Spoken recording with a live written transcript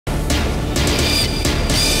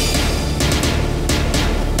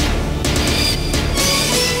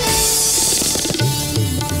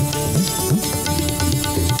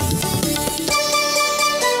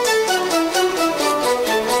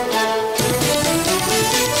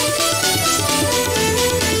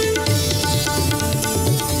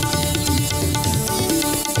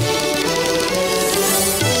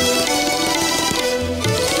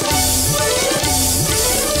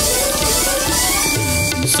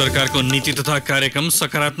सरकारको नीति तथा कार्यक्रम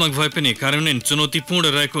सकारात्मक भए पनि कार्यान्वयन चुनौतीपूर्ण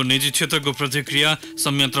रहेको निजी क्षेत्रको प्रतिक्रिया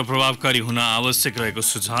संयन्त्र प्रभावकारी हुन आवश्यक रहेको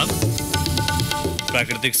सुझाव।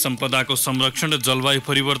 प्राकृतिक सम्पदाको संरक्षण र जलवायु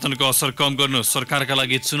परिवर्तनको असर कम गर्नु सरकारका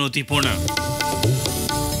लागि चुनौतीपूर्ण।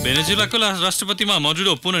 भेनेजुएलाको राष्ट्रपतिमा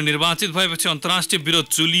मडुरो पुनः निर्वाचित भएपछि अन्तर्राष्ट्रिय विरोध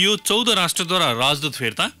चुलियो, 14 राष्ट्रद्वारा राजदूत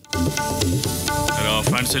फिर्ता। र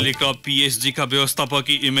France league cup पीएसजीका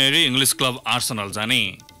व्यवस्थापकी इमेरी English club Arsenal जाने।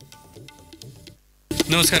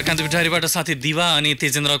 नमस्कार, कान्तिपुर डायरीबाट साथी दिवा अनि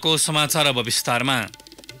तेजेन्द्रको समाचार अब विस्तारमा।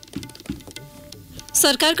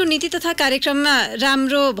 सरकारको नीति तथा कार्यक्रममा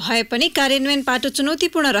राम्रो भए पनि कार्यान्वयन पाटो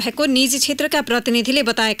चुनौतीपूर्ण रहेको निजी क्षेत्रका प्रतिनिधिले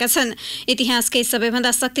बताएका छन्। इतिहासकै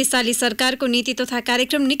सबैभन्दा शक्तिशाली सरकारको नीति तथा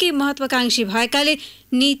कार्यक्रम निकै महत्वाकांक्षी भएकाले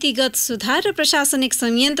नीतिगत सुधार र प्रशासनिक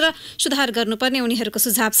संयन्त्र सुधार गर्नुपर्ने उनीहरूको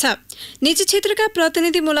सुझाव छ। निजी क्षेत्रका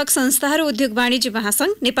प्रतिनिधिमूलक संस्थाहरू उद्योग वाणिज्य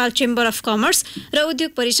महासंघ, नेपाल चेम्बर अफ कमर्स र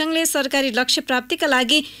उद्योग परिसंघले सरकारी लक्ष्य प्राप्तिका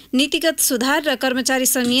लागि नीतिगत सुधार र कर्मचारी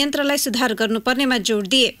संयन्त्रलाई सुधार गर्नुपर्नेमा जोड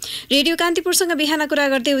दिए। रेडियो कान्तिपुरसँग बिहान कुरा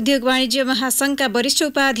गर्दै उद्योग वाणिज्य महासंघका वरिष्ठ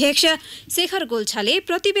उपाध्यक्ष शेखर गोल्छाले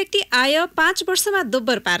प्रति व्यक्ति आय 5 वर्षमा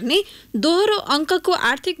दोब्बर पार्ने, दोहोरो अङ्कको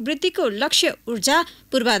आर्थिक वृद्धिको लक्ष्य, ऊर्जा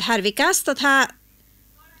पूर्वाधार विकास तथा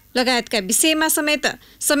लगायतका विषयमा समेत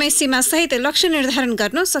समय सीमा सहित लक्ष्य निर्धारण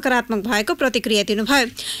गर्नु सकारात्मक भएको प्रतिक्रिया दिनुभयो।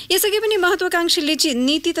 यसअघि पनि महत्वाकांक्षी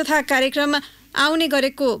नीति तथा कार्यक्रम आउने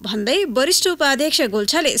गरेको भन्दै वरिष्ठ उपाध्यक्ष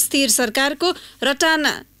गोल्छाले स्थिर सरकारको रटान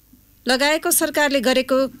लगाएको सरकारले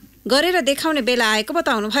गरेर देखाउने बेला आएको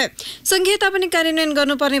बताउनुभयो। संघीयता पनि कार्यान्वयन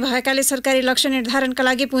गर्नुपर्ने भएकाले सरकारी लक्ष्य निर्धारणका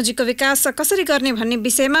लागि पुँजीको विकास कसरी गर्ने भन्ने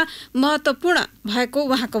विषयमा महत्त्वपूर्ण भएको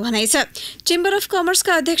उहाँको भनाइ छ। चेम्बर अफ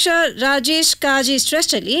कमर्सका अध्यक्ष राजेश काजी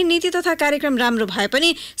श्रेष्ठले नीति तथा कार्यक्रम राम्रो भए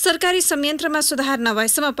पनि सरकारी संयन्त्रमा सुधार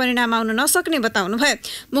नभएसम्म परिणाम आउन नसक्ने बताउनुभयो।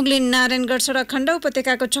 मुगलिन नारायणगढ सडक खण्ड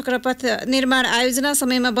उपत्यकाको चक्रपथ निर्माण आयोजना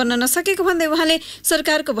समयमा बन्न नसकेको भन्दै उहाँले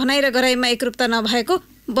सरकारको भनाइ र गराइमा एकरूपता नभएको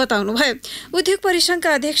बताउनुभयो। उद्योग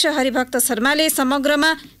परिसंघका अध्यक्ष हरिभक्त शर्माले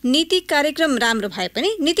समग्रमा नीति कार्यक्रम राम्रो भए पनि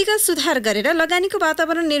नीतिगत सुधार गरेर लगानीको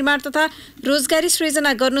वातावरण निर्माण तथा रोजगारी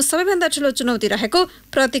सृजना गर्नु सबैभन्दा ठूलो चुनौती रहेको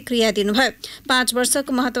प्रतिक्रिया दिनुभयो। 5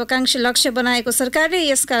 वर्षको महत्वाकांक्षी लक्ष्य बनाएको सरकारले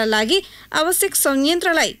यसका लागि आवश्यक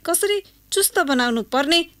संयन्त्रलाई कसरी चुस्त बनाउनु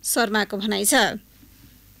पर्ने शर्माको भनाइ छ।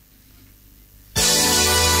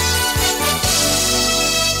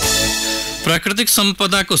 प्राकृतिक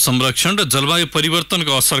सम्पदाको संरक्षण र जलवायु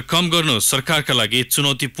परिवर्तनको असर कम गर्नु सरकारका लागि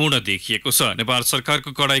चुनौतीपूर्ण देखिएको छ। नेपाल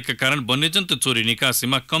सरकारको कडाइका कारण वन्यजन्तु चोरी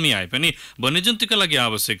निकासीमा कमी आए पनि वन्यजन्तुका लागि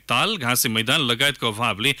आवश्यक ताल, घाँसे मैदान लगायतको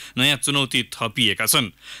अभावले नयाँ चुनौती थपिएका छन्।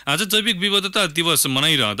 आज जैविक विविधता दिवस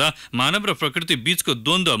मनाइरहँदा मानव र प्रकृति बीचको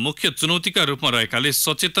द्वन्द्व मुख्य चुनौतीका रूपमा रहेकाले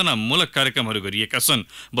सचेतनामूलक कार्यक्रमहरू गरिएका छन्।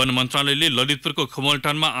 वन मन्त्रालयले ललितपुरको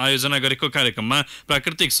खुमलटानमा आयोजना गरेको कार्यक्रममा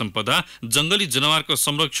प्राकृतिक सम्पदा, जंगली जनावरको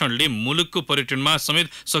संरक्षणले मुलुक पर्यटनमा समेत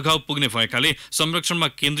सघाउ पुग्ने भएकाले संरक्षणमा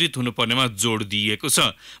केन्द्रित हुनुपर्नेमा जोड दिइएको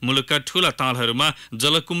छ। मुलुकका ठूला तालहरूमा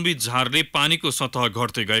जलकुम्भी झारले पानीको सतह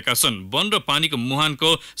घट्दै गएका छन्। वन र पानीको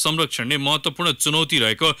मुहानको संरक्षणले महत्वपूर्ण चुनौती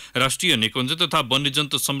रहेको राष्ट्रिय निकुञ्ज तथा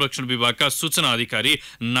वन्यजन्तु संरक्षण विभागका सूचना अधिकारी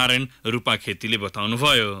नारायण रूपाखेतीले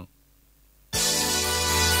बताउनुभयो।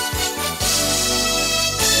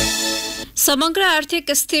 समग्र आर्थिक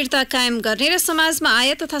स्थिरता कायम गर्ने र समाजमा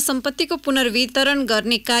आय तथा सम्पत्तिको पुनर्वितरण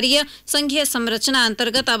गर्ने कार्य संघीय संरचना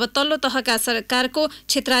अन्तर्गत अब तल्लो तहका सरकारको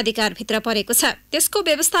क्षेत्राधिकारभित्र परेको छ। त्यसको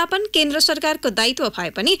व्यवस्थापन केन्द्र सरकारको दायित्व भए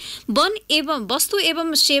पनि वन एवं वस्तु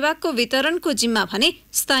एवं सेवाको वितरणको जिम्मा भने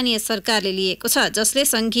स्थानीय सरकारले लिएको छ, जसले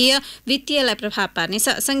संघीय वित्तीयलाई प्रभाव पार्नेछ।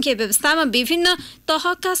 संघीय व्यवस्थामा विभिन्न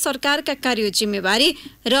तहका सरकारका कार्य जिम्मेवारी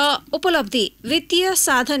र उपलब्धि वित्तीय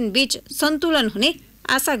साधन बीच सन्तुलन हुने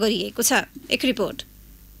आशा गरिएको छ। एक रिपोर्ट।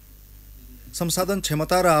 संसाधन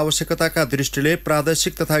क्षमता र आवश्यकताका दृष्टिले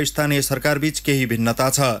प्रादेशिक तथा स्थानीय सरकारबीच केही भिन्नता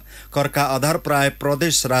छ। करका आधार प्राय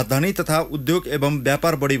प्रदेश राजधानी तथा उद्योग एवं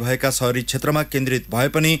व्यापार बढी भएका शहरी क्षेत्रमा केन्द्रित भए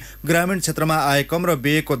पनि ग्रामीण क्षेत्रमा आय कम र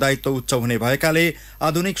व्ययको दायित्व उच्च हुने भएकाले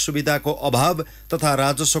आधुनिक सुविधाको अभाव तथा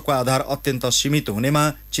राजस्वको आधार अत्यन्त सीमित हुनेमा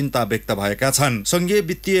चिन्ता व्यक्त भएका छन्। संघीय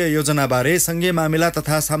वित्तीय योजनाबारे संघीय मामिला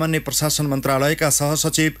तथा सामान्य प्रशासन मन्त्रालयका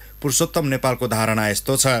सहसचिव पुरुषोत्तम नेपालको धारणा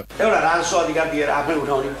यस्तो छ। एउटा राजस्व अधिकार दिएर आफै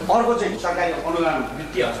उठाउने, अर्को चाहिँ सरकारी अनुदान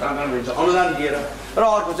वित्तीय हस्तान्तरण भनिन्छ, अनुदान दिएर, र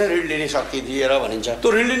अर्को चाहिँ ऋण लिने शक्ति दिएर भनिन्छ।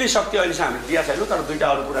 त्यो ऋण लिने शक्ति अहिलेसम्म हामीले दिएको छैनौँ, तर दुईटा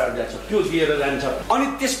अरू कुराहरू दिएको छ, त्यो दिएर जान्छ। अनि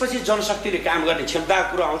त्यसपछि जनशक्तिले काम गर्ने क्षमताको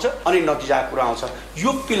कुरा आउँछ अनि नतिजाको कुरा आउँछ।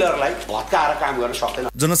 यो पिलरलाई भत्काएर काम गर्न सक्दैन।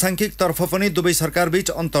 जनसाङ्ख्यिक तर्फ पनि दुवै सरकारबीच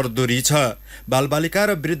अन्तर्दूरी छ। बालबालिका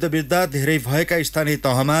र वृद्ध वृद्धा धेरै भएका स्थानीय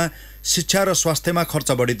तहमा शिक्षा र स्वास्थ्यमा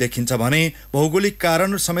खर्च बढी देखिन्छ भने भौगोलिक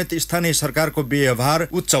कारण समेत स्थानीय सरकारको व्ययभार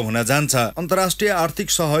उच्च हुन जान्छ। अन्तर्राष्ट्रिय आर्थिक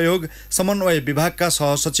सहयोग समन्वय विभागका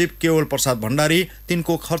सहसचिव केवल प्रसाद भण्डारी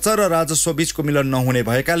तिनको खर्च र राजस्व बीचको मिलन नहुने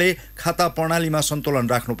भएकाले खाता प्रणालीमा सन्तुलन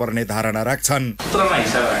राख्नुपर्ने धारणा राख्छन्। सूत्रमा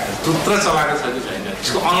हिसाब राख्छ, सूत्र चलाएको छ कि छैन,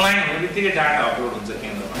 यसको अनलाइन हुने बित्तिकै डाटा अपलोड हुन्छ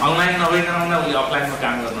केन्द्रमा। अनलाइन नभइकन उनीहरूले अफलाइनमा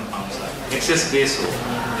काम गर्न पाउँछ। एक्सेस बेस हो,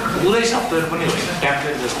 पुरै सफ्टवेयर पनि होइन,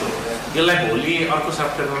 ट्याब्लेट जस्तो हो। यसलाई भोलि अर्को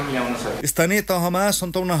सफ्टवेयरमा पनि ल्याउन सक्छ। स्थानीय तहमा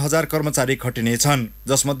 57,000 कर्मचारी खटिने छन्,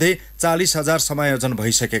 जसमध्ये 40,000 समायोजन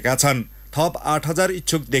भइसकेका छन्। थप 8,000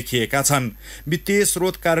 इच्छुक देखिएका छन्। वित्तीय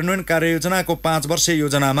स्रोत कार्यान्वयन कार्ययोजनाको 5 वर्षे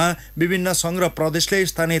योजनामा विभिन्न संघ र प्रदेशले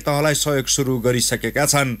स्थानीय तहलाई सहयोग सुरु गरिसकेका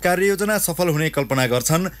छन्। कार्ययोजना सफल हुने कल्पना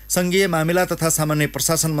गर्छन् संघीय मामिला तथा सामान्य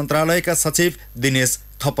प्रशासन मन्त्रालयका सचिव दिनेश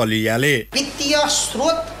थपलियाले। वित्तीय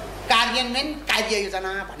स्रोत कार्यान्वयन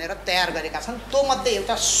कार्ययोजना भनेर तयार गरेका छन्। त्यो मध्ये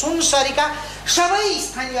एउटा सुनसरीका सबै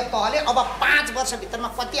स्थानीय तहले अब 5 वर्षभित्रमा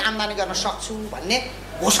कति आम्दानी गर्न सक्छु भन्ने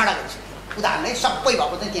घोषणा गरिसक्यो। उदाहरणै सबै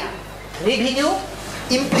भएको चाहिँ त्यहाँ रेभिन्यू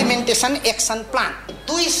इम्प्लिमेन्टेसन एक्सन प्लान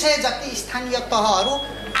 200 जति स्थानीय तहहरू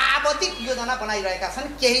आवधिक योजना बनाइरहेका छन्,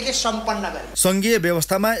 केहीले सम्पन्न गरे। संघीय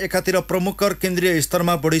व्यवस्थामा एकातिर प्रमुख कर केन्द्रीय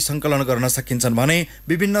स्तरमा बढी सङ्कलन गर्न सकिन्छन् भने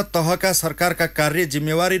विभिन्न तहका सरकारका कार्य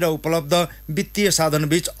जिम्मेवारी र उपलब्ध वित्तीय साधन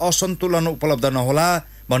बीच असन्तुलन उपलब्ध नहोला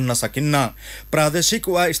भन्न सकिन्न। प्रादेशिक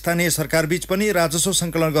वा स्थानीय सरकार बीच पनि राजस्व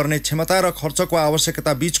सङ्कलन गर्ने क्षमता र खर्चको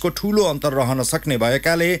आवश्यकता बीचको ठूलो अन्तर रहन सक्ने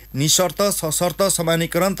भएकाले निशर्त सशर्त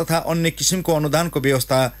समानीकरण तथा अन्य किसिमको अनुदानको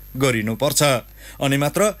व्यवस्था गरिनुपर्छ। अनि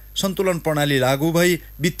मात्र सन्तुलन प्रणाली लागू भई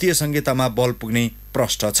वित्तीय संहितामा बल पुग्ने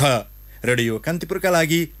प्रश्न छ। रेडियो कान्तिपुरका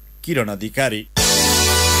लागि किरण अधिकारी।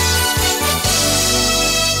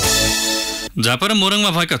 झापा र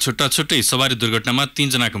मोरङमा भएका छुट्टा छुट्टै सवारी दुर्घटनामा 3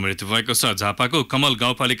 जनाको मृत्यु भएको छ। झापाको कमल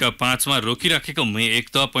गाउँपालिका 5 मा रोकिराखेको मे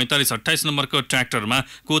 1 त 4528 नम्बरको ट्र्याक्टरमा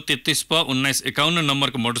को 33 प 1951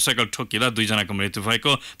 नम्बरको मोटरसाइकल ठोकिँदा 2 जनाको मृत्यु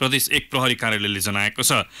भएको प्रदेश 1 प्रहरी कार्यालयले जनाएको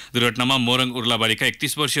छ। दुर्घटनामा मोरङ उर्लाबारीका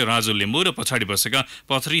 31 वर्षीय राजु लिम्बू र पछाडि बसेका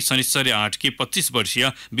पथरी शनिश्चरी 8 की 25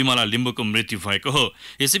 वर्षीय बिमला लिम्बूको मृत्यु भएको हो।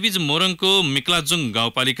 यसैबीच मोरङको मिक्लाजुङ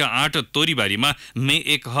गाउँपालिका 8 तोरीबारीमा मे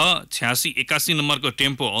 1 ह 8681 नम्बरको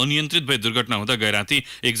टेम्पो अनियन्त्रित भई दुर्घटना हुँदा गैराती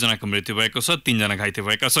 1 जनाको मृत्यु भएको छ। 3 जना घाइते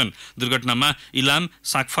भएका छन्। दुर्घटनामा इलाम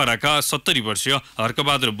सागफाराका 70 वर्षीय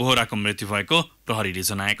हर्कबहादुर बोहराको मृत्यु भएको प्रहरीले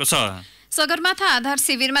जनाएको छ। सगरमाथा आधार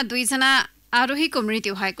शिविरमा 2 जना आरोहीको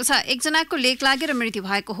मृत्यु भएको छ। 1 जनाको लेक लागेर मृत्यु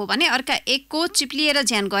भएको हो भने अर्का 1 को चिप्लिएर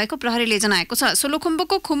ज्यान गएको प्रहरीले जनाएको छ।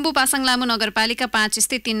 सोलुखुम्बुको खुम्बु पासाङ लामु नगरपालिका 5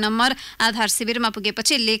 स्थित 3 नम्बर आधार शिविरमा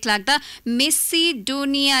पुगेपछि लेक लाग्दा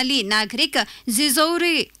मेसिडोनियाली नागरिक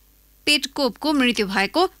जिजौरी पेटकोपको मृत्यु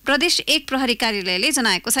भएको प्रदेश 1 प्रहरी कार्यालयले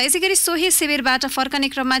जनाएको छ। यसैगरी सोही शिविरबाट फर्कने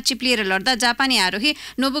क्रममा चिप्लिएर लड्दा जापानी आरोही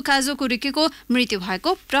नोबुकाजु कुरुकीको मृत्यु भएको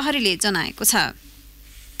प्रहरीले जनाएको छ।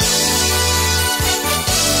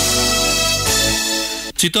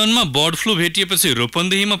 चितवनमा बर्ड फ्लू भेटिएपछि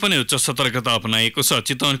रूपन्देहीमा पनि उच्च सतर्कता अपनाइएको छ।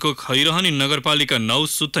 चितवनको खैरहनी नगरपालिका 9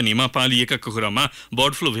 सुतनीमा पालिएका कुखुरामा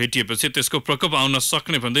बर्ड फ्लू भेटिएपछि त्यसको प्रकोप आउन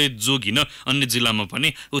सक्ने भन्दै जोगिन अन्य जिल्लामा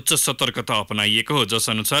पनि उच्च सतर्कता अपनाइएको हो।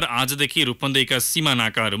 जसअनुसार आजदेखि रूपन्देहीका सीमा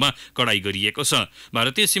नाकाहरूमा कडाई गरिएको छ।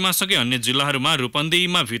 भारतीय सीमासँगै अन्य जिल्लाहरूमा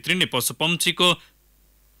रूपन्देहीमा भित्रिने पशुपक्षीको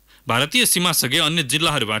भारतीय सीमासँगै अन्य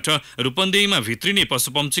जिल्लाहरूबाट रूपन्देहीमा भित्रिने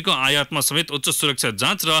पशुपक्षीको आयातमा समेत उच्च सुरक्षा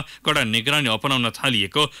जाँच र कडा निगरानी अपनाउन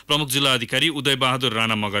थालिएको प्रमुख जिल्ला अधिकारी उदय बहादुर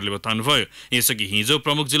राणा मगरले बताउनुभयो। यसअघि हिजो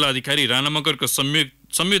प्रमुख जिल्ला अधिकारी राणा मगरको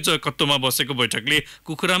संयोजकत्वमा बसेको बैठकले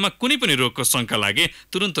कुखुरामा कुनै पनि रोगको शंका लागे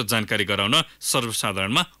तुरन्त जानकारी गराउन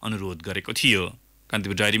सर्वसाधारणमा अनुरोध गरेको थियो।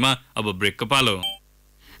 कान्तिपुर डायरीमा अब ब्रेकको पालो।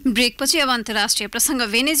 ब्रेकपछि अब अन्तर्राष्ट्रिय प्रसङ्ग।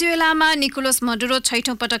 भेनेजुएलामा निकोलस मडुरो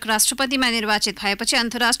 6औं पटक राष्ट्रपतिमा निर्वाचित भएपछि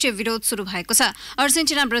अन्तर्राष्ट्रिय विरोध सुरु भएको छ।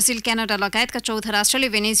 अर्जेन्टिना, ब्राजिल, क्यानाडा लगायतका 14 राष्ट्रले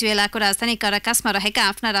भेनेजुएलाको राजधानी काराकासमा रहेका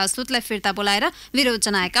आफ्ना राजदूतलाई फिर्ता बोलाएर विरोध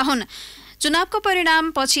जनाएका हुन्। चुनावको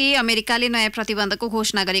परिणामपछि अमेरिकाले नयाँ प्रतिबन्धको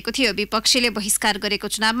घोषणा गरेको थियो। विपक्षीले बहिष्कार गरेको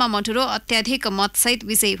चुनावमा मडुरो अत्याधिक मतसहित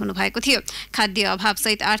विजयी हुनुभएको थियो। खाद्य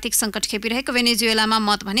अभावसहित आर्थिक सङ्कट खेपिरहेको भेनेजुएलामा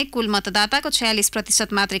मत भने कुल मतदाताको 46%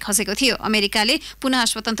 मात्रै खसेको थियो। अमेरिकाले पुनः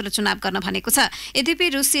स्वतन्त्र चुनाव गर्न भनेको छ।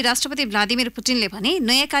 यद्यपि रुसी राष्ट्रपति भ्लादिमिर पुटिनले भने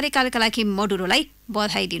नयाँ कार्यकालका लागि मडुरोलाई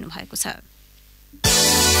बधाई दिनुभएको छ।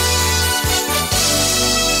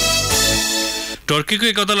 टर्कीको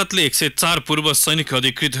एक अदालतले 104 पूर्व सैनिक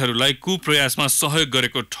अधिकृतहरूलाई कुप्रयासमा सहयोग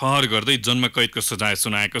गरेको ठहर गर्दै जन्मकैदको सजाय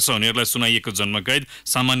सुनाएको छ। उनीहरूलाई सुनाइएको जन्मकैद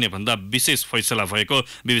सामान्य भन्दा विशेष फैसला भएको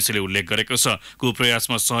बीबीसीले उल्लेख गरेको छ।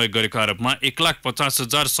 कुप्रयासमा सहयोग गरेको आरोपमा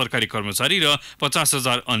 1,50,000 सरकारी कर्मचारी र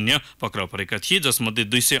 50,000 अन्य पक्राउ परेका थिए, जसमध्ये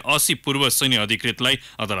 280 पूर्व सैन्य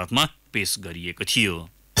अधिकृतलाई अदालतमा पेश गरिएको थियो।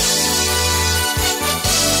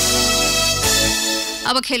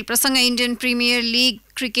 अब खेल प्रसङ्ग। इन्डियन प्रिमियर लिग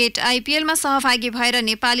क्रिकेट आइपिएलमा सहभागी भएर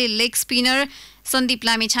नेपाली लेग स्पिनर सन्दीप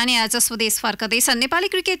लामिछाने आज स्वदेश फर्कदैछन्। नेपाली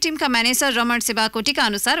क्रिकेट टिमका म्यानेजर रमण शिवाकोटीका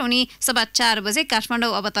अनुसार उनी 4:15 बजे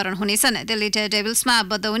काठमाडौँ अवतरण हुनेछन्। दिल्ली डेयरडेभिल्समा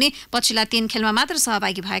आबद्ध हुने पछिल्ला 3 खेलमा मात्र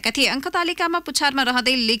सहभागी भएका थिए। अङ्क तालिकामा पुछारमा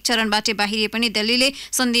रहँदै लिग चरणबाट बाहिरिए पनि दिल्लीले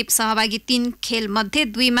सन्दीप सहभागी 3 खेल मध्ये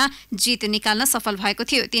 2मा जित निकाल्न सफल भएको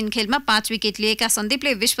थियो। 3 खेलमा 5 विकेट लिएका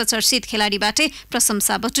सन्दीपले विश्व चर्चित खेलाडीबाटै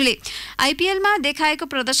प्रशंसा बटुले। आइपिएलमा देखाएको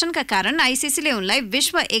प्रदर्शनका कारण आइसिसीले उनलाई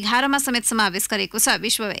विश्व 11मा समेत समावेश गरेको छ।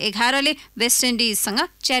 विश्व 11ले वेस्ट इन्डिजसँग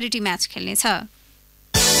च्यारिटी म्याच खेल्नेछ।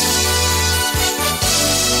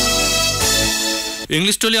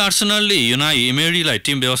 इङ्ग्लिस टोली आर्सेनलले युनाई एमेरीलाई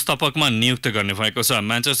टिम व्यवस्थापकमा नियुक्त गर्ने भएको छ।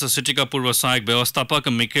 म्यान्चेस्टर सिटीका पूर्व सहायक व्यवस्थापक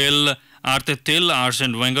मिकेल आर्तेतेल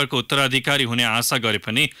आर्सेन वेंगरको उत्तराधिकारी हुने आशा गरे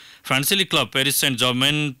पनि फ्रान्सेली क्लब पेरिस सेन्ट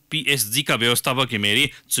जर्मेन पीएसजीका व्यवस्थापक इमेरी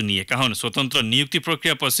चुनिएका हुन्। स्वतन्त्र नियुक्ति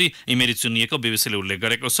प्रक्रियापछि इमेरी चुनिएको बीबीसीले उल्लेख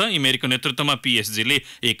गरेको छ। इमेरीको नेतृत्वमा पीएसजीले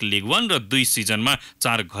 1 लिग 1 र 2 सिजनमा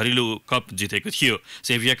 4 घरेलु कप जितेको थियो।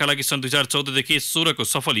 सेभियाका लागि सन् 2014 देखि 16 को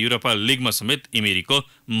सफल युरोपा लिगमा समेत इमेरीको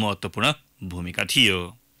महत्त्वपूर्ण भूमिका थियो।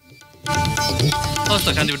 हस्त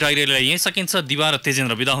कान्तिपुर डायरीलाई यही सकिन्छ। दिवा र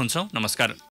तेजेन्द्र बिदा हुन्छौँ। नमस्कार।